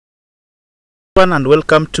everyone, and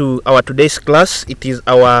welcome to our today's class. It is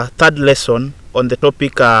our third lesson on the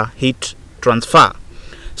topic heat transfer.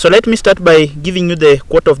 So let me start by giving you the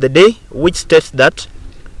quote of the day, which states that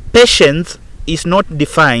patience is not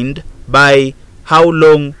defined by how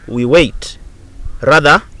long we wait.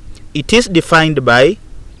 Rather, it is defined by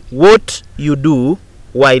what you do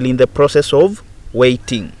while in the process of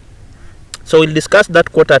waiting. So we'll discuss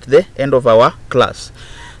that quote at the end of our class.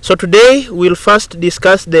 So today we'll first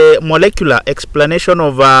discuss the molecular explanation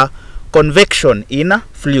of convection in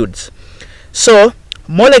fluids. So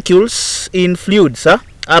molecules in fluids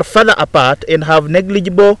are further apart and have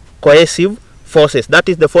negligible cohesive forces. That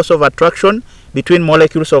is the force of attraction between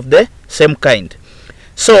molecules of the same kind.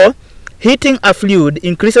 So heating a fluid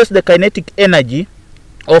increases the kinetic energy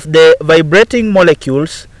of the vibrating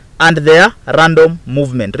molecules and their random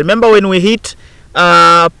movement. Remember, when we heat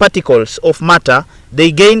particles of matter, they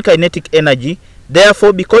gain kinetic energy.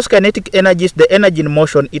 Therefore, because kinetic energy is the energy in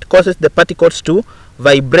motion, it causes the particles to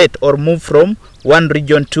vibrate or move from one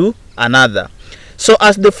region to another. So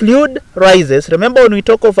as the fluid rises, remember, when we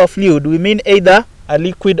talk of a fluid, we mean either a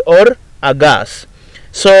liquid or a gas.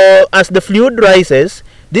 So as the fluid rises,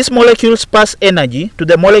 these molecules pass energy to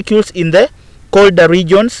the molecules in the colder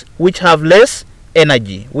regions which have less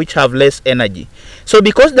energy. So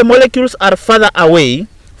because the molecules are further away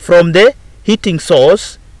from the heating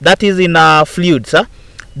source, that is in fluids,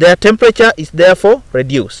 their temperature is therefore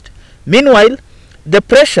reduced. Meanwhile, the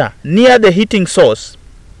pressure near the heating source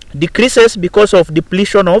decreases because of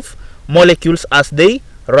depletion of molecules as they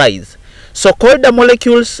rise. So colder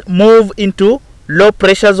molecules move into low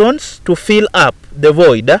pressure zones to fill up the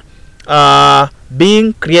void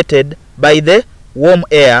being created by the warm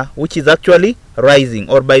air which is actually rising,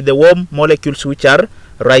 or by the warm molecules which are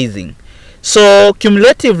rising. So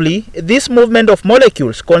cumulatively, this movement of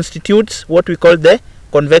molecules constitutes what we call the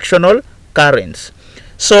convectional currents.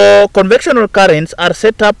 So convectional currents are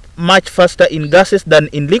set up much faster in gases than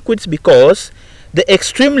in liquids because the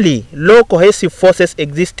extremely low cohesive forces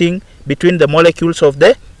existing between the molecules of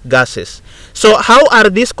the gases. So how are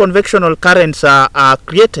these convectional currents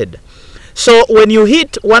created? So when you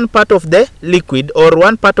heat one part of the liquid or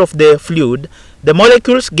one part of the fluid, the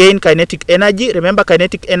molecules gain kinetic energy. Remember,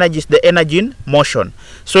 kinetic energy is the energy in motion.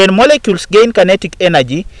 So when molecules gain kinetic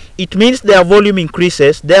energy, it means their volume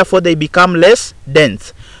increases, therefore they become less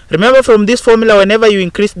dense. Remember, from this formula, whenever you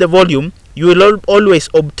increase the volume, you will always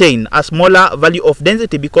obtain a smaller value of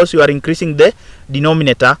density because you are increasing the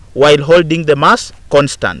denominator while holding the mass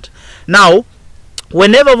constant. Now,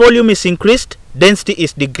 whenever volume is increased, density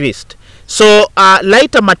is decreased. So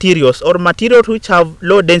lighter materials or materials which have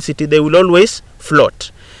low density, they will always float.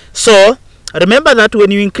 So remember that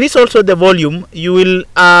when you increase also the volume, you will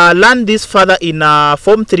learn this further in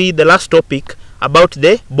Form 3, the last topic, about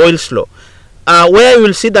the Boyle's law, where you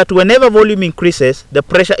will see that whenever volume increases, the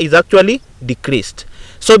pressure is actually decreased.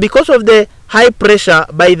 So because of the high pressure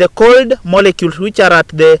by the cold molecules which are at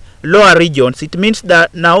the lower regions, it means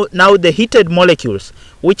that now the heated molecules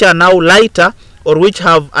which are now lighter or which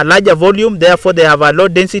have a larger volume, therefore they have a low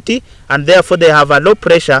density and therefore they have a low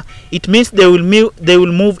pressure, it means they will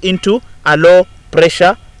move into a low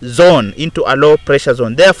pressure zone,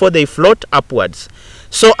 therefore they float upwards.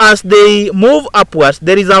 So as they move upwards,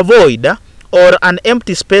 there is a void or an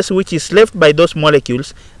empty space which is left by those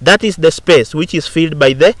molecules. That is the space which is filled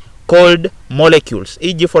by the cold molecules,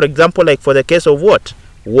 e.g., for example, like for the case of what?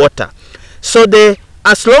 Water. So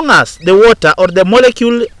as long as the water or the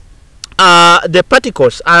molecule, the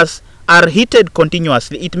particles are heated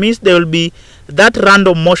continuously, it means there will be that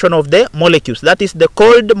random motion of the molecules. That is, the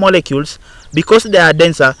cold molecules, because they are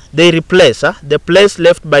denser, they replace the place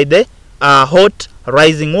left by the hot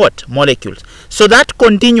rising molecules. So that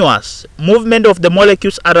continuous movement of the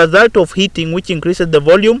molecules as a result of heating, which increases the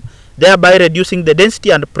volume, thereby reducing the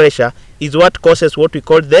density and pressure, is what causes what we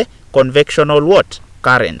call the convectional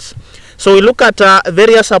currents. So we look at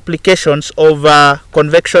various applications of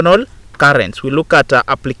convectional currents. We look at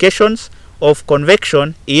applications of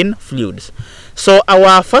convection in fluids. So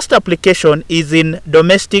our first application is in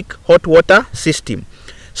domestic hot water system.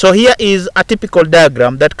 So here is a typical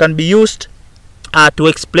diagram that can be used to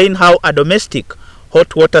explain how a domestic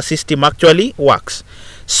hot water system actually works.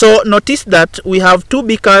 So notice that we have two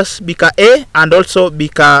beakers, beaker A and also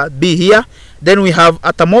beaker B here. Then we have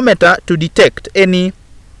a thermometer to detect any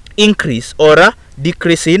increase or a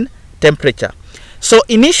decrease in temperature. So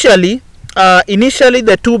initially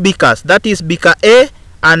the two beakers, that is beaker A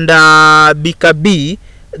and beaker B,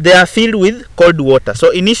 they are filled with cold water.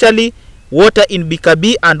 So initially water in beaker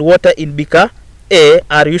B and water in beaker A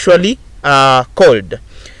are usually cold.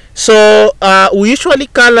 So we usually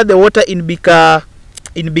color the water in beaker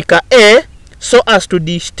A so as to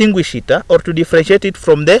distinguish it or to differentiate it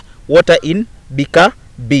from the water in beaker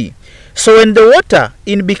B. So when the water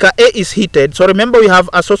in beaker A is heated, so remember we have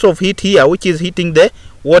a source of heat here which is heating the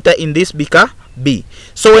water in this beaker B.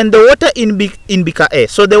 So when the water in beaker A,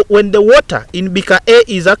 so when the water in beaker A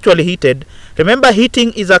is actually heated, remember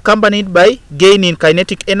heating is accompanied by gain in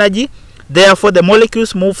kinetic energy. Therefore, the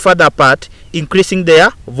molecules move further apart, increasing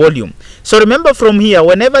their volume. So remember from here,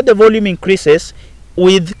 whenever the volume increases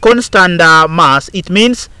with constant mass, it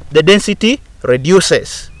means the density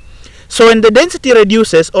reduces. So when the density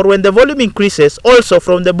reduces or when the volume increases, also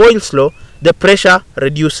from the Boyle's law, the pressure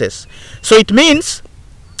reduces. So it means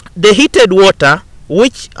the heated water,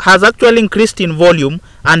 which has actually increased in volume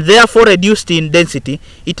and therefore reduced in density,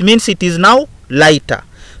 it means it is now lighter.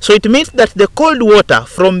 So it means that the cold water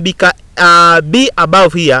from beaker B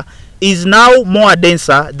above here is now more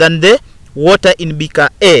denser than the water in beaker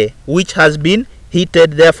A, which has been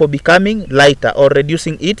heated, therefore becoming lighter or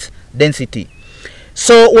reducing its density.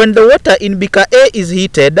 So when the water in beaker A is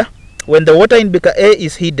heated,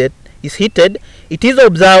 it is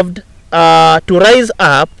observed to rise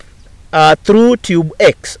up through tube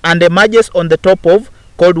X and emerges on the top of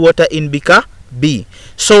cold water in beaker B.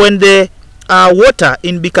 So when the water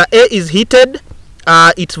in beaker A is heated,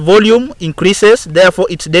 its volume increases, therefore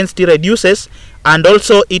its density reduces, and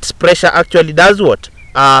also its pressure actually does what?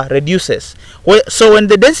 Reduces. So when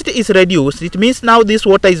the density is reduced, it means now this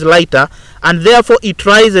water is lighter, and therefore it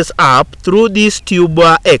rises up through this tube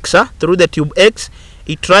X, through the tube X.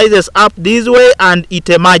 It rises up this way and it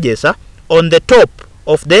emerges on the top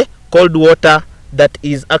of the cold water that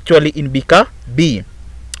is actually in beaker B.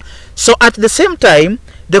 So at the same time,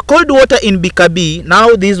 the cold water in beaker B,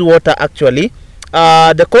 now this water actually,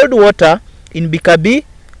 the cold water in beaker B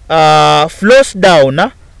flows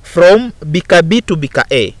down from beaker B to beaker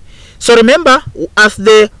A. So remember, as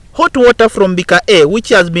the hot water from beaker A, which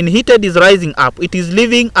has been heated, is rising up, it is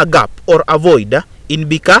leaving a gap or a void in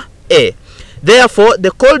beaker A. Therefore,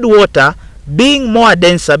 the cold water being more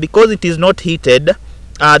denser because it is not heated,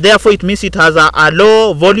 therefore it means it has a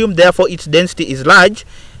low volume, therefore its density is large.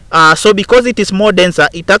 So because it is more denser,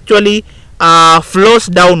 it actually flows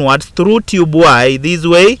downwards through tube Y this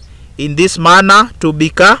way in this manner to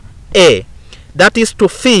beaker A. That is to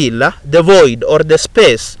fill the void or the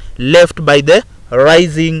space left by the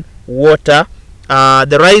rising water,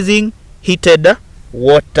 the rising heated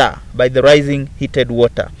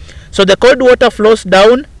water. So the cold water flows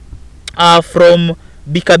down from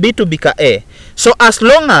beaker B to beaker A. So as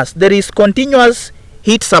long as there is continuous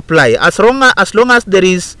heat supply, as long as there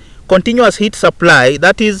is continuous heat supply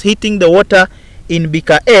that is heating the water in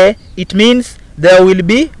beaker A, it means there will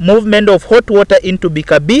be movement of hot water into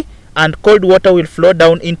beaker B and cold water will flow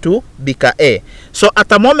down into beaker A. So a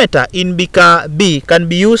thermometer in beaker B can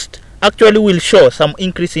be used, actually will show some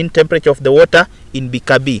increase in temperature of the water in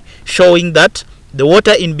beaker B, showing that the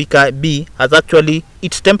water in beaker B has actually,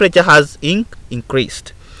 its temperature has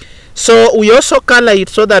increased. So we also color it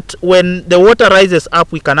so that when the water rises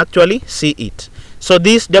up, we can actually see it. So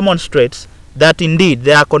this demonstrates that indeed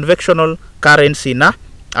there are convectional currents in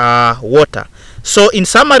water. So in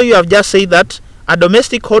summary, you have just said that a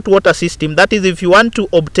domestic hot water system, that is, if you want to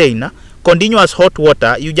obtain continuous hot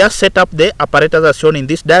water, you just set up the apparatus as shown in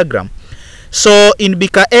this diagram. So in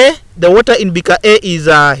beaker A, the water in beaker A is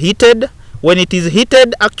heated. When it is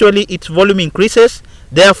heated, actually its volume increases,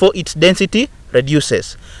 therefore its density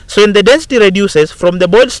reduces. So when the density reduces, from the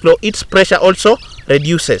Boyle's law, its pressure also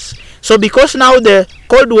reduces. So because now the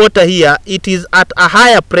cold water here, it is at a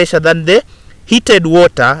higher pressure than the heated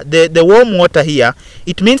water, the warm water here,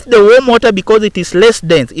 it means the warm water, because it is less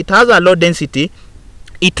dense, it has a low density,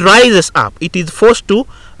 it rises up. It is forced to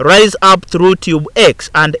rise up through tube X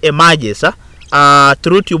and emerges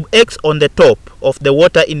through tube X on the top of the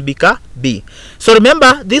water in beaker B. So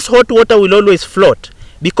remember, this hot water will always float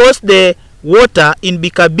because the water in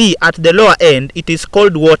beaker B at the lower end, it is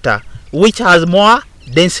cold water which has more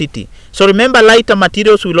density. So remember, lighter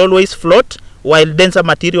materials will always float while denser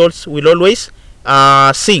materials will always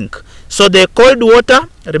sink. So the cold water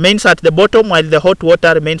remains at the bottom while the hot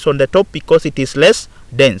water remains on the top because it is less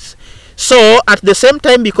dense. So at the same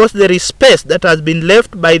time, because there is space that has been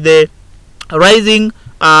left by the rising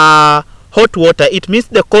hot water, it means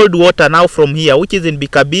the cold water now from here, which is in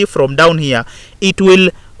beaker B, from down here, it will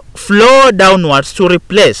flow downwards to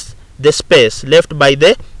replace the space left by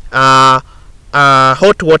the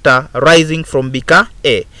hot water rising from beaker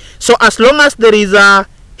A. So as long as there is a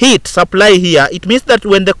heat supply here, it means that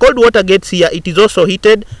when the cold water gets here, it is also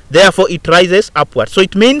heated, therefore it rises upwards. So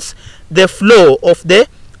it means the flow of the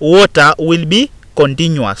water will be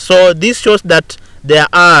continuous. So this shows that there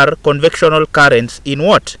are convectional currents in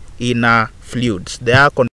what? In fluids. There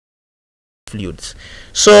are fluids.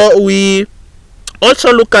 So we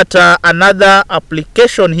also look at another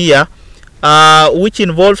application here, which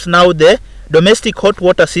involves now the domestic hot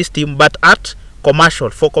water system, but at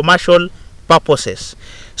for commercial purposes.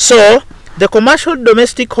 So the commercial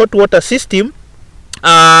domestic hot water system,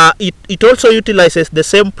 it also utilizes the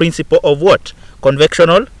same principle of what?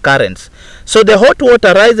 Convectional currents. So the hot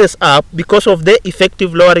water rises up because of the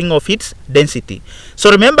effective lowering of its density. So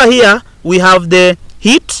remember here we have the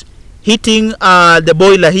heating the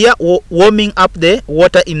boiler here, warming up the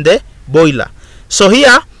water in the boiler. So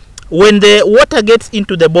here when the water gets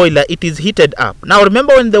into the boiler, it is heated up. Now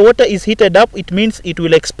remember, when the water is heated up, it means it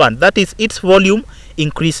will expand. That is, its volume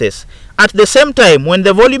increases. At the same time, when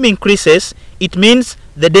the volume increases, it means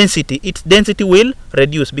the density, its density will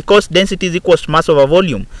reduce, because density is equal to mass over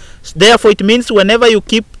volume. Therefore, it means whenever you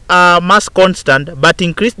keep mass constant but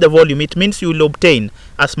increase the volume, it means you will obtain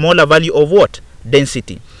a smaller value of what?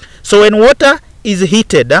 Density. So when water is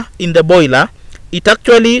heated in the boiler, it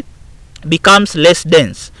actually becomes less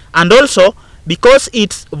dense. And also, because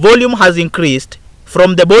its volume has increased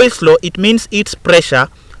from the Boyle's law, it means its pressure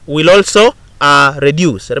will also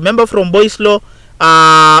reduce. Remember, from Boyle's law,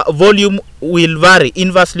 volume will vary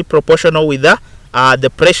inversely proportional with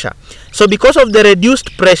the pressure. So because of the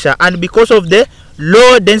reduced pressure and because of the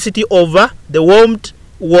low density over the warmed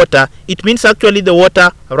water, it means actually the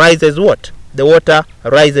water rises what? The water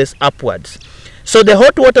rises upwards. So the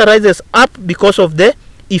hot water rises up because of the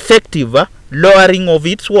effective lowering of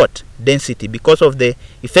its what? Density, because of the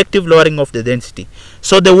effective lowering of the density.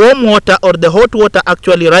 So the warm water or the hot water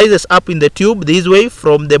actually rises up in the tube this way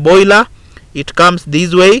from the boiler. It comes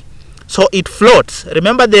this way, so it floats.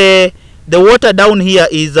 Remember, the water down here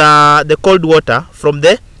is the cold water from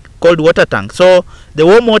the cold water tank. So the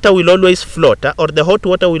warm water will always float, or the hot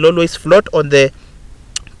water will always float on the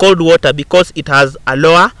cold water because it has a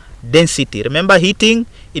lower density. Remember, heating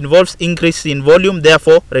involves increase in volume,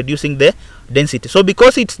 therefore reducing the density. So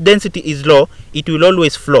because its density is low, it will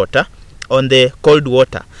always float on the cold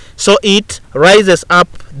water. So it rises up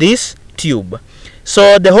this tube.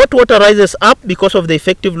 So the hot water rises up because of the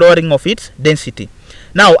effective lowering of its density.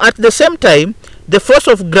 Now at the same time, the force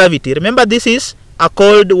of gravity, remember this is a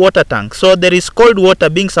cold water tank. So there is cold water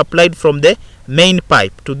being supplied from the main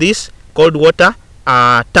pipe to this cold water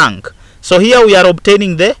tank. So here we are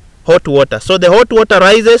obtaining the hot water. So the hot water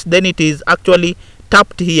rises, then it is actually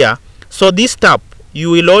tapped here. So this tap,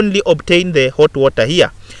 you will only obtain the hot water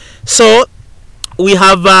here. So we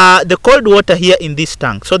have the cold water here in this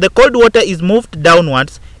tank. So the cold water is moved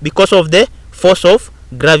downwards because of the force of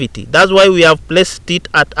gravity. That's why we have placed it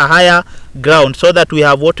at a higher ground, so that we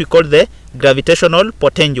have what we call the gravitational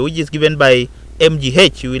potential, which is given by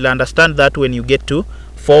mgh. You will understand that when you get to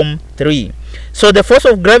Form 3. So the force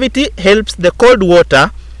of gravity helps the cold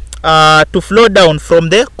water to flow down from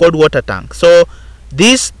the cold water tank. So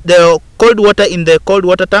the cold water in the cold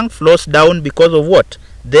water tank flows down because of what?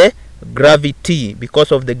 The gravity,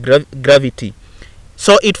 because of the gravity.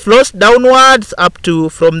 So it flows downwards up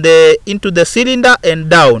to into the cylinder and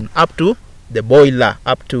down up to the boiler,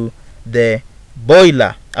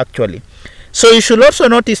 actually. So you should also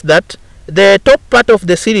notice that the top part of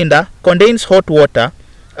the cylinder contains hot water,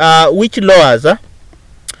 which lowers,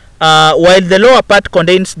 while the lower part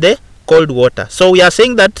contains the cold water. So we are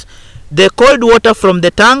saying that the cold water from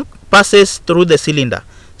the tank passes through the cylinder.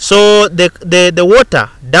 So the water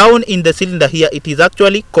down in the cylinder here, it is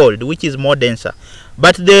actually cold, which is more denser.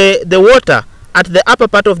 But the water at the upper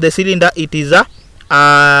part of the cylinder, it is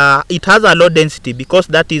it has a low density, because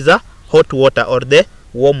that is a hot water or the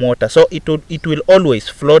warm water. So it will always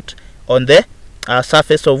float on the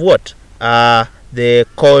surface of what? The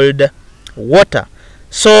cold water.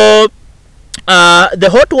 So the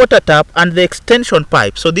hot water tap and the extension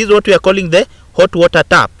pipe. So this is what we are calling the hot water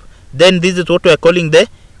tap. Then this is what we are calling the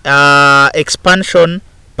expansion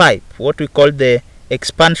pipe. What we call the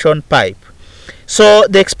expansion pipe. So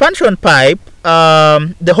the expansion pipe,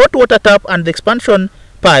 the hot water tap and the expansion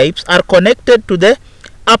pipes are connected to the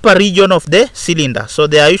upper region of the cylinder. So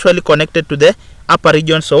they are usually connected to the upper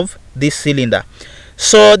regions of this cylinder.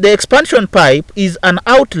 So the expansion pipe is an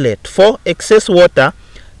outlet for excess water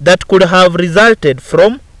that could have resulted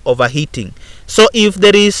from overheating. So if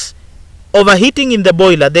there is overheating in the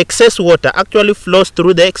boiler, the excess water actually flows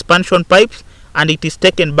through the expansion pipes and it is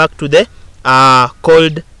taken back to the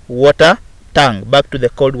cold water tank,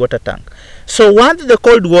 So once the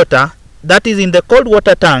cold water that is in the cold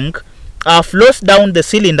water tank flows down the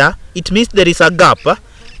cylinder, it means there is a gap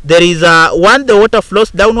there is when the water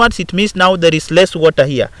flows downwards, it means now there is less water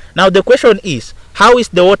here. Now the question is, how is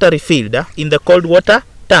the water refilled in the cold water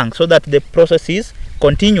tank so that the process is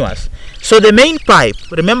continuous? So the main pipe,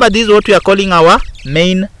 remember this is what we are calling our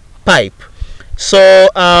main pipe. So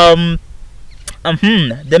the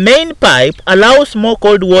main pipe allows more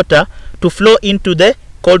cold water to flow into the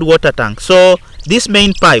cold water tank. So this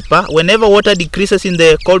main pipe, whenever water decreases in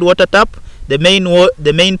the cold water tap, the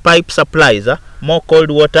main pipe supplies more cold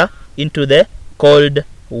water into the cold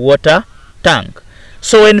water tank.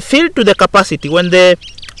 So when filled to the capacity, when the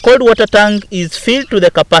cold water tank is filled to the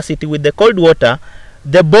capacity with the cold water,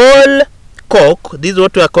 the ball cork, this is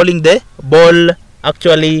what we are calling the ball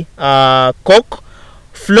cork,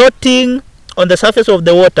 floating on the surface of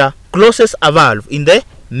the water, closes a valve in the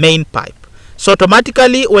main pipe. So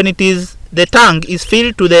automatically when the tank is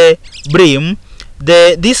filled to the brim,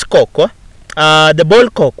 this cork, the ball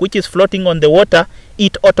cork which is floating on the water,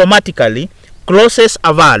 it automatically closes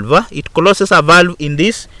a valve. It closes a valve in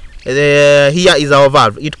this. Here is our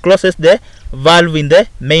valve. It closes the valve in the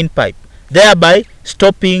main pipe, thereby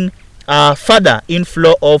stopping further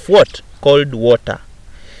inflow of what? Cold water.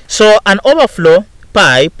 So an overflow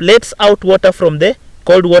pipe lets out water from the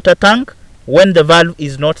cold water tank when the valve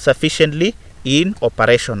is not sufficiently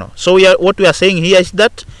operational. So what we are saying here is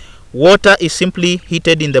that water is simply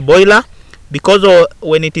heated in the boiler, because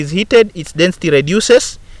when it is heated, its density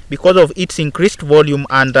reduces because of its increased volume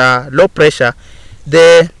and low pressure.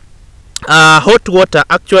 The hot water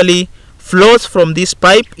actually flows from this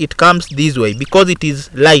pipe. It comes this way because it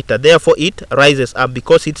is lighter, therefore it rises up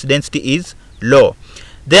because its density is low.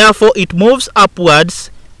 Therefore it moves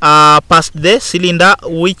upwards past the cylinder,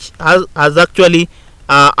 which has actually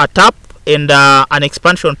a tap and an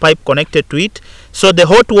expansion pipe connected to it. So the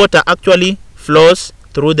hot water actually flows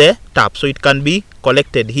through the tap, so it can be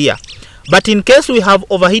collected here. But in case we have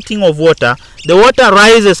overheating of water, the water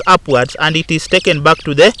rises upwards and it is taken back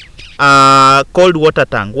to the cold water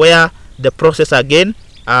tank, where the process again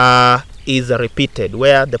is repeated,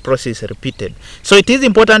 So it is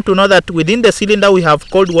important to know that within the cylinder we have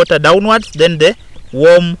cold water downwards, then the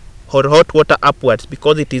warm or hot water upwards,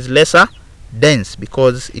 because it is less dense.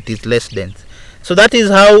 So that is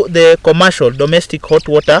how the commercial domestic hot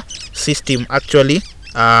water system actually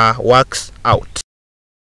works out.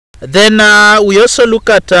 Then we also look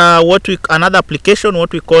at another application,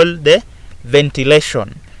 what we call the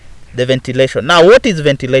ventilation. Now what is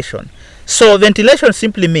ventilation? So ventilation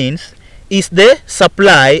simply means is the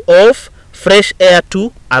supply of fresh air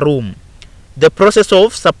to a room. The process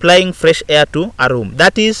of supplying fresh air to a room,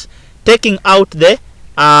 that is taking out the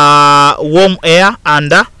warm air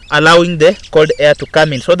and allowing the cold air to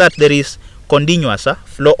come in, so that there is continuous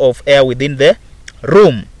flow of air within the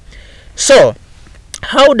room. So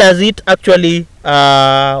how does it actually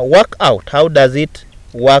work out?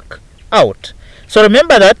 So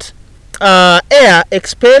remember that air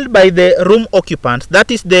expelled by the room occupants,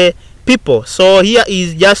 that is the people. So here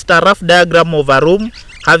is just a rough diagram of a room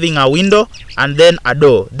having a window and then a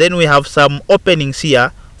door. Then we have some openings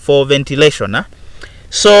here for ventilation.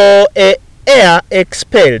 So air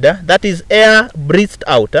expelled, that is air breathed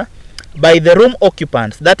out by the room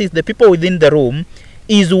occupants, that is the people within the room,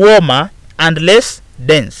 is warmer and less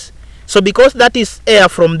dense. So because that is air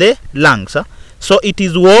from the lungs, so it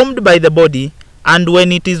is warmed by the body, and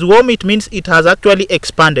when it is warm, it means it has actually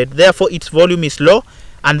expanded, therefore its volume is low,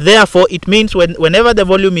 and therefore it means whenever the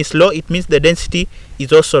volume is low, it means the density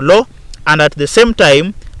is also low, and at the same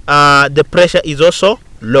time the pressure is also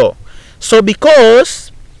low. So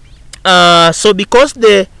because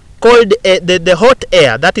the cold the hot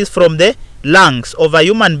air that is from the lungs of a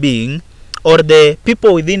human being or the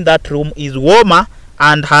people within that room is warmer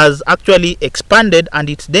and has actually expanded and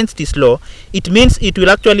its density is low, it means it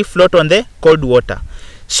will actually float on the cold water.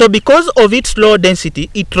 So because of its low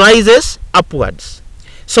density, it rises upwards.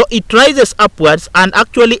 So it rises upwards and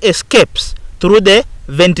actually escapes through the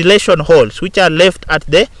ventilation holes, which are left at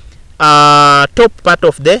the top part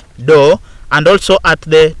of the door and also at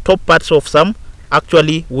the top parts of some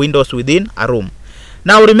actually windows within a room.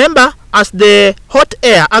 Now remember, as the hot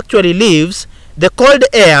air actually leaves, the cold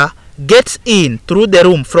air gets in through the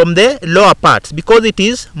room from the lower parts. Because it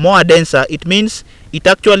is more denser, it means it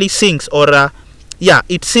actually sinks, or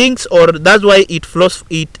it sinks, or that's why it flows,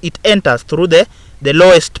 it enters through the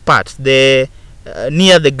lowest parts, the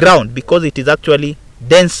near the ground, because it is actually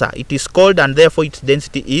denser. It is cold and therefore its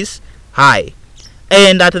density is high,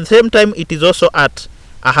 and at the same time it is also at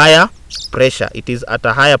a higher pressure. It is at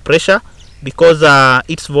a higher pressure because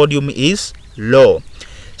its volume is low.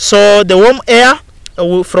 So the warm air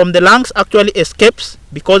from the lungs actually escapes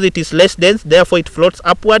because it is less dense, therefore it floats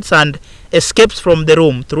upwards and escapes from the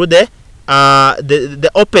room through the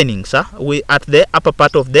openings at the upper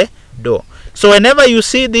part of the door. So whenever you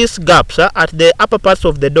see these gaps at the upper parts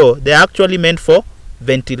of the door, they are actually meant for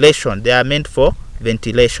ventilation. They are meant for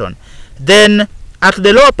ventilation. Then at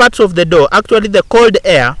the lower parts of the door, actually the cold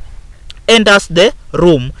air enters the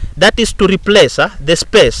room. That is to replace the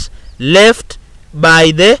space left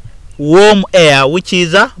by the warm air which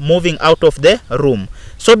is moving out of the room.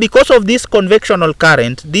 So because of this convectional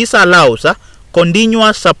current, this allows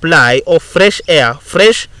continuous supply of fresh air,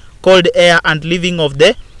 fresh cold air, and leaving of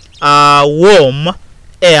the warm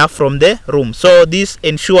air from the room. So this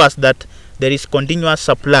ensures that there is continuous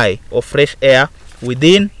supply of fresh air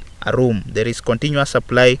within a room. There is continuous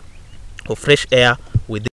supply of fresh air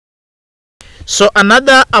within. So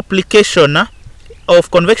another application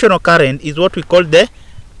of convectional current is what we call the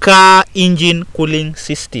car engine cooling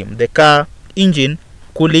system. The car engine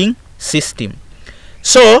cooling system.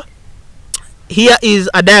 So here is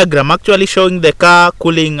a diagram actually showing the car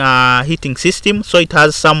cooling heating system. So it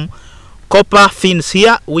has some copper fins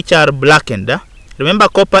here which are blackened. Remember,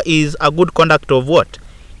 copper is a good conductor of what?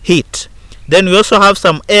 Heat. Then we also have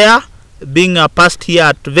some air being passed here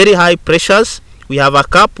at very high pressures. We have a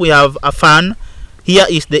cup, we have a fan. Here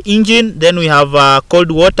is the engine. Then we have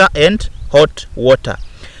cold water and hot water.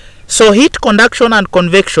 So heat conduction and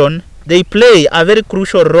convection, they play a very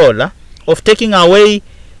crucial role of taking away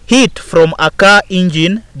heat from a car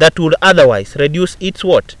engine that would otherwise reduce its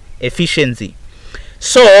what? Efficiency.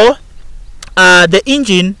 So the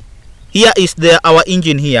engine, here is our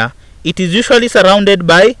engine here. It is usually surrounded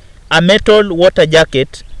by a metal water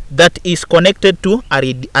jacket that is connected to a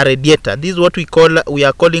radiator. This is what we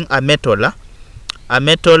are calling a metal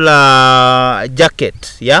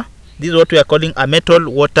jacket. Yeah, this is what we are calling a metal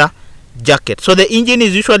water jacket. So the engine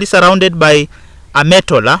is usually surrounded by a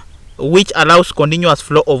metal which allows continuous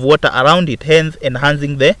flow of water around it, hence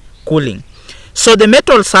enhancing the cooling. So the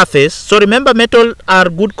metal surface, so remember, metal are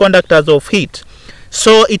good conductors of heat.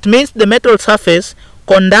 So it means the metal surface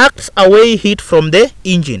conducts away heat from the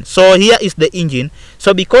engine. So here is the engine.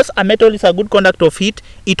 So because a metal is a good conductor of heat,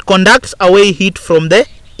 it conducts away heat from the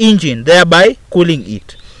engine, thereby cooling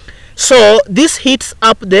it. So this heats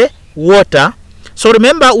up the water. So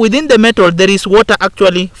remember, within the metal there is water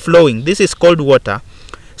actually flowing. This is cold water.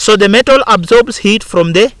 So the metal absorbs heat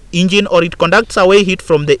from the engine, or it conducts away heat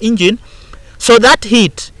from the engine. So that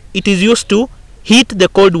heat, it is used to heat the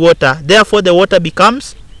cold water. Therefore the water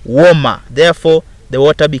becomes warmer. Therefore the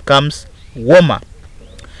water becomes warmer.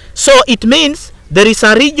 So it means there is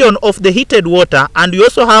a region of the heated water, and we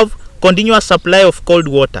also have continuous supply of cold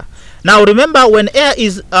water. Now remember, when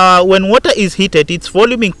water is heated, its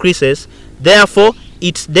volume increases, therefore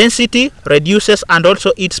its density reduces, and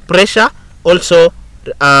also its pressure also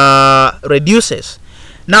reduces.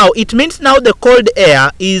 Now it means now the cold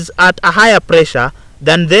air is at a higher pressure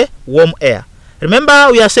than the warm air. Remember,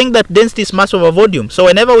 we are saying that density is mass over volume. So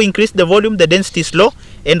whenever we increase the volume, the density is low,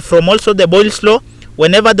 and from also the Boyle's law,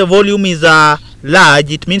 whenever the volume is large,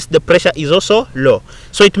 it means the pressure is also low.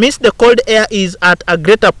 So it means the cold air is at a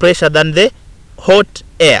greater pressure than the hot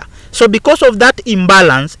air. So because of that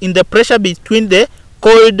imbalance in the pressure between the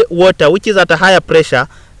cold water, which is at a higher pressure,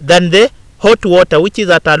 than the hot water, which is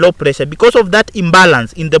at a low pressure, because of that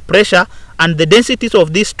imbalance in the pressure and the densities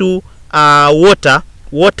of these two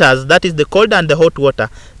waters, that is the cold and the hot water,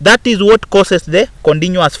 that is what causes the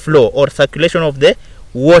continuous flow or circulation of the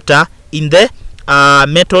water in the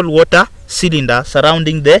metal water cylinder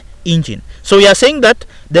surrounding the engine. So we are saying that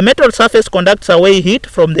the metal surface conducts away heat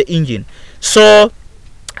from the engine. So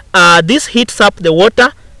this heats up the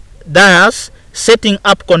water, thus setting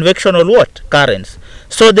up convectional currents.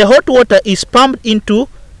 So the hot water is pumped into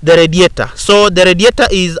the radiator. So the radiator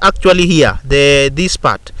is actually here, this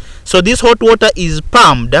part. So this hot water is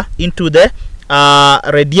pumped into the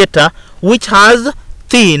radiator, which has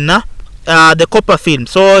thin the copper film.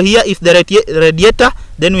 So here is the radiator,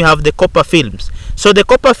 then we have the copper films. So the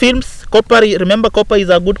copper films, remember copper is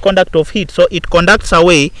a good conductor of heat, so it conducts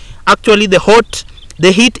away actually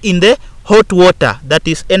the heat in the hot water that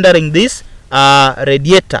is entering this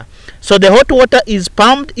radiator. So the hot water is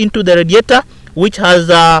pumped into the radiator, which has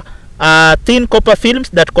thin copper films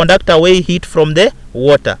that conduct away heat from the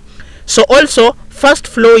water. So also fast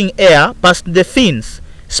flowing air past the fins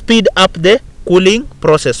speed up the cooling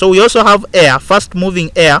process. So we also have air, fast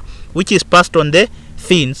moving air, which is passed on the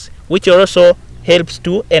fins, which also helps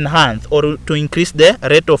to enhance or to increase the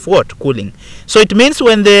rate of what? Cooling. So it means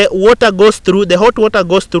when the water goes through, the hot water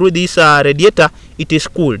goes through this radiator, it is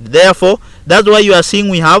cooled. Therefore, that's why you are seeing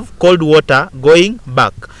we have cold water going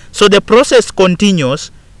back. So the process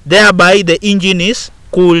continues, thereby the engine is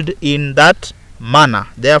cooled in that manner.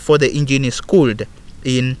 Therefore, the engine is cooled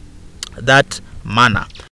in that manner.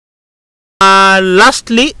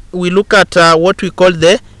 Lastly, we look at what we call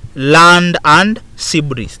the land and sea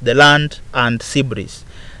breeze. The land and sea breeze.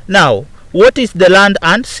 Now, what is the land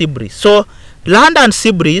and sea breeze? So, land and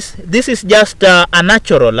sea breeze, this is just a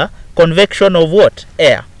natural convection of what?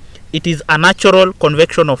 Air. It is a natural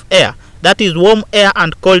convection of air. That is warm air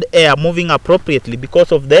and cold air moving appropriately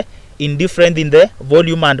because of the indifference in the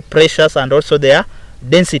volume and pressures and also their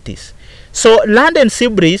densities. So land and sea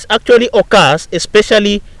breeze actually occurs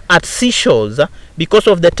especially at seashores because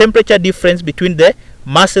of the temperature difference between the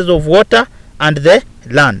masses of water and the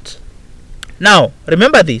land. Now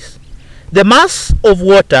remember this, the mass of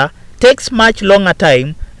water takes much longer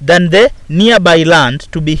time than the nearby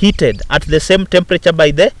land to be heated at the same temperature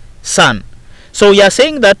by the sun. So we are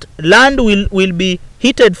saying that land will be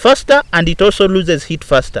heated faster and it also loses heat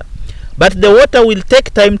faster. But the water will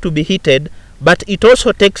take time to be heated, but it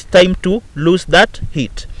also takes time to lose that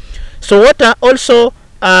heat. So water also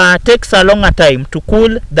takes a longer time to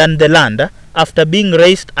cool than the land after being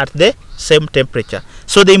raised at the same temperature.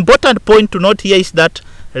 So the important point to note here is that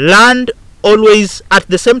land always at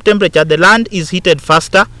the same temperature, the land is heated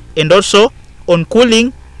faster, and also on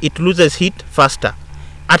cooling it loses heat faster.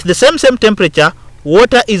 At the same temperature,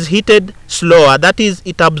 water is heated slower, that is,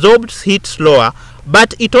 it absorbs heat slower,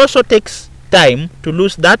 but it also takes time to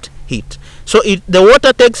lose that heat. So the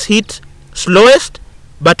water takes heat slowest,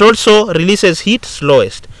 but also releases heat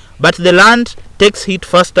slowest. But the land takes heat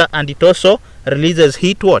faster and it also releases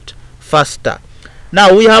heat what? Faster.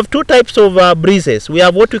 Now we have two types of breezes. We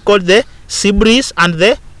have what we call the sea breeze and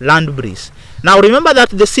the land breeze. Now remember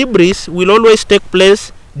that the sea breeze will always take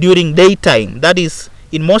place during daytime. That is,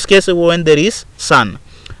 in most cases when there is sun.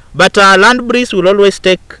 But land breeze will always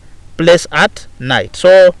take place at night.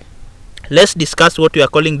 So let's discuss what we are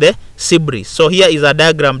calling the sea breeze. So here is a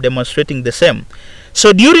diagram demonstrating the same.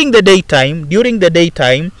 So during the daytime,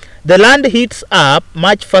 the land heats up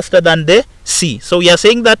much faster than the sea. So we are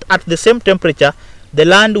saying that at the same temperature, the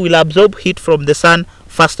land will absorb heat from the sun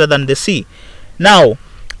faster than the sea. Now,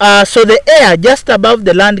 so the air just above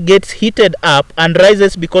the land gets heated up and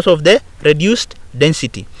rises because of the reduced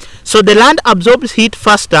density. So the land absorbs heat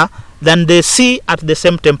faster than the sea at the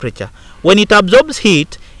same temperature. When it absorbs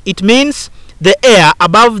heat, it means the air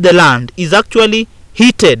above the land is actually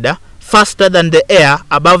heated faster than the air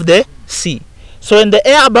above the sea. So when the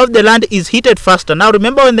air above the land is heated faster, now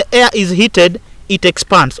remember when the air is heated, it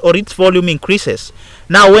expands or its volume increases.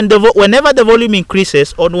 Now whenever the volume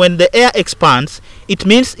increases or when the air expands, it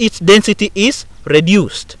means its density is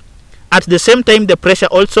reduced. At the same time, the pressure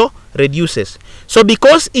also reduces. So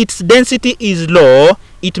because its density is low,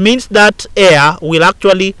 it means that air will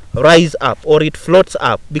actually rise up or it floats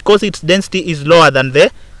up because its density is lower than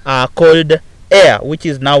the cold air, which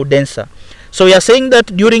is now denser. So we are saying that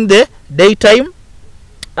during the daytime,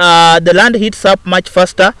 the land heats up much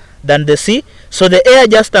faster than the sea. So the air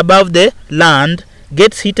just above the land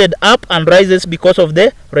gets heated up and rises because of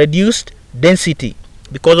the reduced density.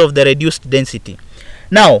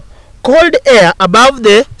 Now, cold air above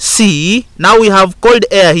the sea, now we have cold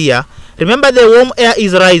air here. Remember, the warm air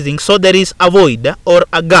is rising, so there is a void or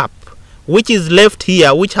a gap which is left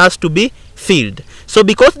here, which has to be filled. So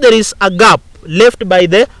because there is a gap left by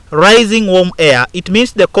the rising warm air, it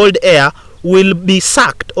means the cold air will be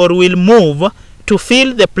sucked or will move to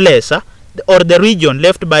fill the place or the region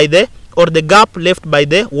left by the or the gap left by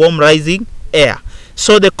the warm rising air.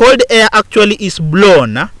 So the cold air actually is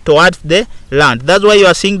blown towards the land. That's why you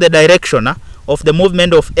are seeing the direction of the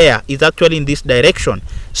movement of air is actually in this direction.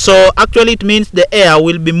 So actually it means the air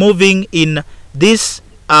will be moving in this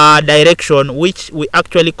direction, which we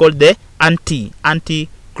actually call the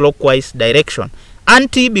anti-clockwise direction.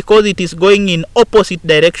 Anti because it is going in opposite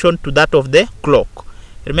direction to that of the clock.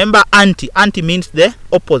 Remember, anti means the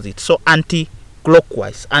opposite, so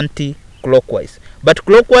anti-clockwise. But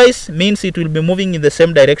clockwise means it will be moving in the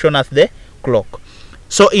same direction as the clock.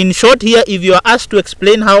 So in short here, if you are asked to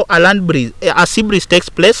explain how a sea breeze takes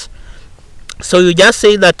place, so you just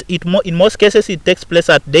say that in most cases it takes place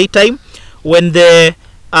at daytime when there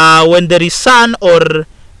is sun or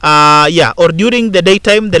during the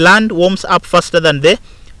daytime the land warms up faster than the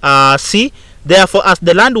sea. Therefore, as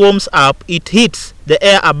the land warms up, it hits the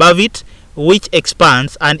air above it, which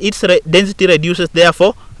expands and its density reduces,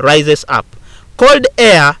 therefore rises up. Cold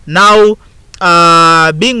air now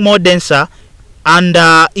being more denser, and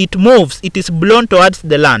it moves, it is blown towards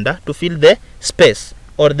the land to fill the space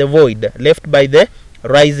or the void left by the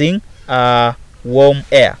rising warm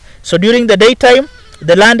air. So during the daytime,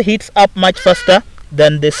 the land heats up much faster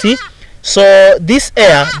than the sea. So this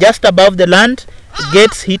air just above the land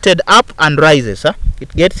gets heated up and rises. It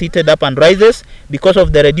gets heated up and rises because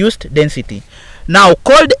of the reduced density. Now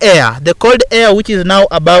cold air, the cold air which is now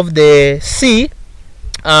above the sea,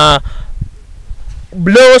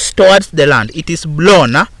 blows towards the land. It is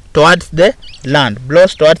blown towards the land,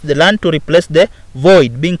 blows towards the land to replace the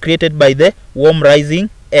void being created by the warm rising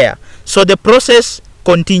air. So the process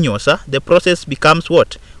continues. The process becomes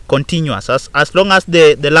what? Continuous, as long as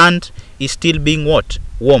the land is still being what?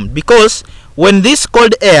 Warmed. Because when this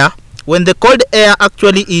cold air, when the cold air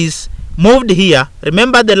actually is moved here,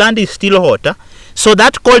 remember the land is still hot, so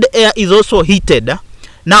that cold air is also heated.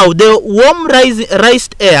 Now the warm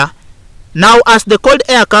raised air, now as the cold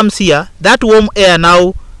air comes here, that warm air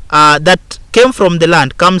now that came from the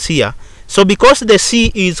land comes here. So because the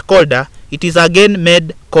sea is colder, it is again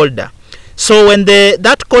made colder. So when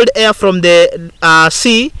that cold air from the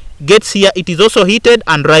sea gets here, it is also heated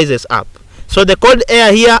and rises up. So the cold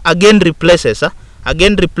air here again replaces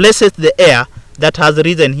the air that has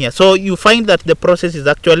risen here. So you find that the process is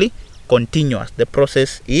actually continuous. The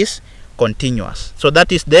process is continuous. So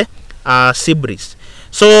that is the sea breeze.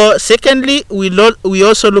 So secondly, we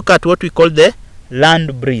also look at what we call the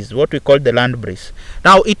land breeze. What we call the land breeze.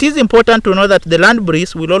 Now it is important to know that the land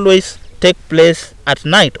breeze will always take place at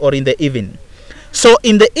night or in the evening. So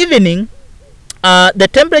in the evening, the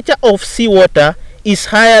temperature of seawater is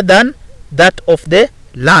higher than that of the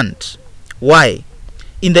land. Why?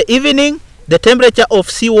 In the evening, the temperature of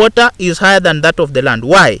seawater is higher than that of the land.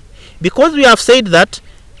 Why? Because we have said that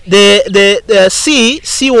the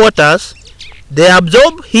sea waters, they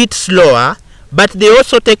absorb heat slower, but they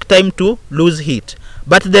also take time to lose heat.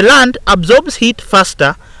 But the land absorbs heat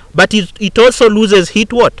faster, but it also loses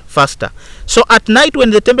heat what? Faster. So at night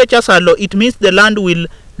when the temperatures are low, it means the land will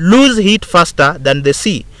lose heat faster than the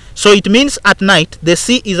sea. So it means at night the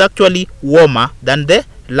sea is actually warmer than the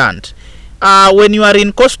land. When you are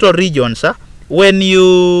in coastal regions, when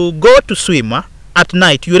you go to swim at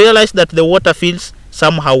night, you realize that the water feels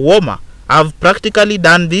somehow warmer. I've practically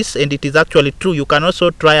done this and it is actually true. You can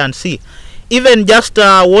also try and see. Even just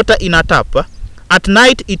water in a tap, at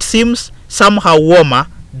night it seems somehow warmer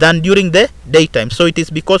than during the daytime. So it is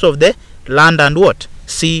because of the land and what?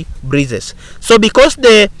 Sea breezes. So because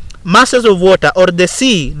the masses of water or the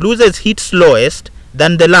sea loses heat slowest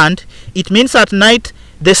than the land, it means at night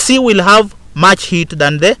the sea will have much heat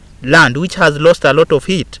than the land, which has lost a lot of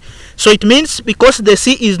heat. So it means because the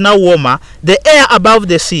sea is now warmer, the air above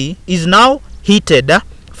the sea is now heated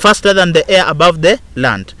faster than the air above the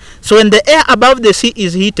land. So when the air above the sea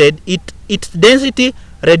is heated, its density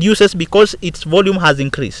reduces because its volume has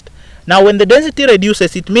increased. Now when the density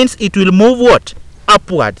reduces, it means it will move what?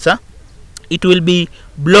 Upwards. It will be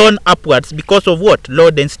blown upwards because of what?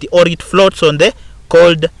 Low density, or it floats on the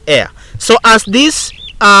cold air. So as this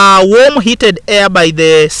warm heated air by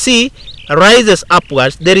the sea rises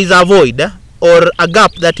upwards, there is a void or a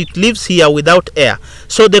gap that it leaves here without air.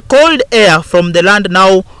 So the cold air from the land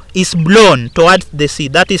now is blown towards the sea.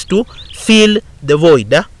 That is to fill the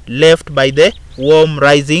void left by the warm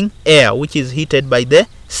rising air which is heated by the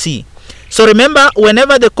sea. So remember,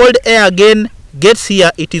 whenever the cold air again gets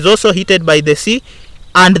here, it is also heated by the sea,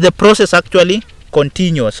 and the process actually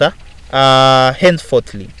continues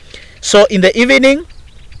henceforthly. So in the evening,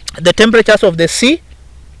 the temperatures of the sea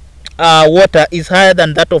water is higher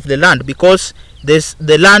than that of the land because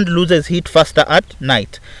the land loses heat faster at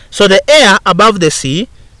night. So the air above the sea,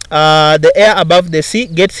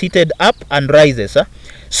 gets heated up and rises.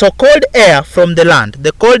 So cold air from the land,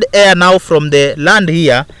 the cold air now from the land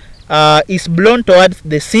here is blown towards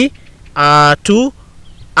the sea to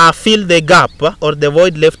fill the gap or the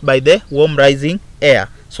void left by the warm rising air.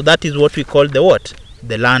 So that is what we call the what?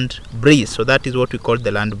 The land breeze. So that is what we call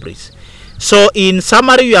the land breeze. So in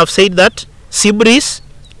summary, we have said that sea breeze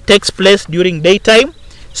takes place during daytime.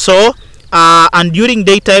 So and during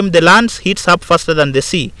daytime the land heats up faster than the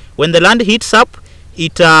sea. When the land heats up,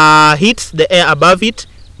 it heats the air above it,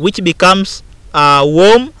 which becomes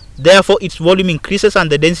warm. Therefore its volume increases and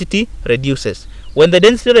the density reduces. When the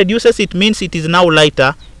density reduces, it means it is now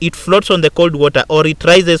lighter. It floats on the cold water, or it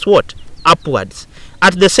rises what? Upwards.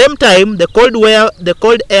 At the same time, the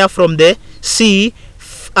cold air from the sea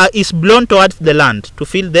is blown towards the land to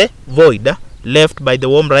fill the void left by the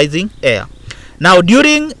warm rising air. Now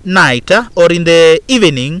during night or in the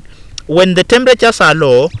evening, when the temperatures are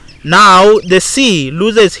low, Now the sea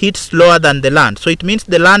loses heat slower than the land. So it means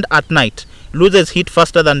the land at night loses heat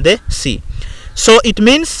faster than the sea. So it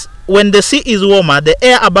means when the sea is warmer, the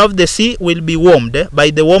air above the sea will be warmed by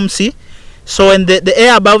the warm sea. So when the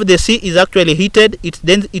air above the sea is actually heated,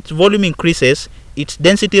 its volume increases, its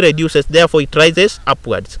density reduces, therefore it rises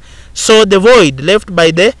upwards. So the void left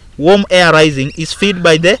by the warm air rising is filled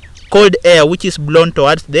by the cold air which is blown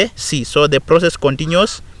towards the sea. So the process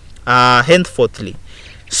continues henceforthly.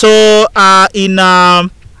 So in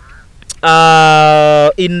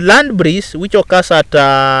land breeze, which occurs at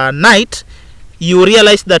night, you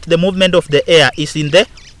realize that the movement of the air is in the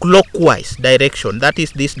clockwise direction. That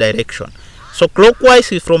is this direction. So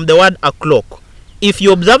clockwise is from the word a clock. If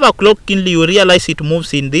you observe a clock keenly, you realize it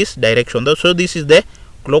moves in this direction. So this is the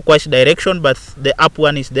clockwise direction, but the up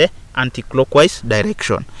one is the anti-clockwise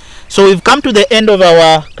direction. So we've come to the end of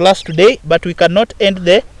our class today, but we cannot end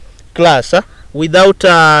the class without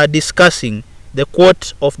discussing the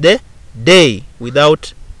quote of the day.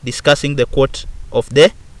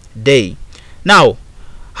 Now,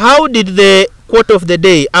 how did the quote of the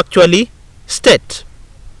day actually state?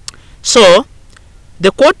 So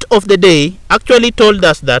the quote of the day actually told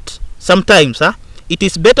us that sometimes it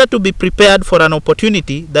is better to be prepared for an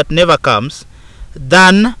opportunity that never comes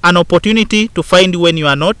than an opportunity to find when you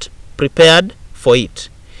are not prepared for it.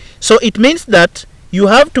 So it means that you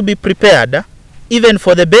have to be prepared even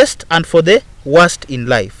for the best and for the worst in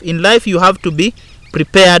life. In life you have to be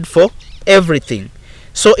prepared for everything.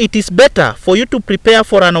 So it is better for you to prepare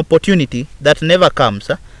for an opportunity that never comes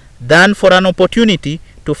than for an opportunity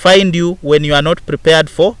to find you when you are not prepared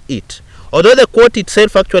for it. Although the quote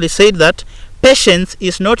itself actually said that patience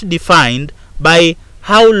is not defined by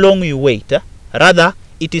how long you wait, rather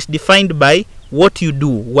it is defined by what you do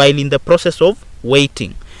while in the process of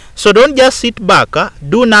waiting. So don't just sit back,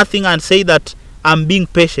 do nothing and say that I'm being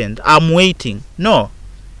patient, I'm waiting. No.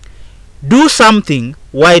 Do something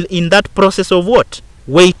while in that process of what?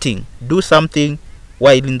 Waiting. Do something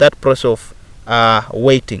while in that process of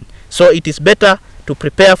waiting. So it is better to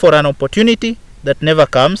prepare for an opportunity that never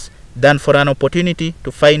comes than for an opportunity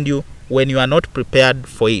to find you when you are not prepared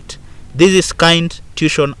for it. This is Kind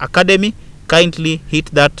Tuition Academy. Kindly hit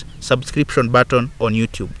that subscription button on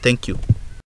YouTube. Thank you.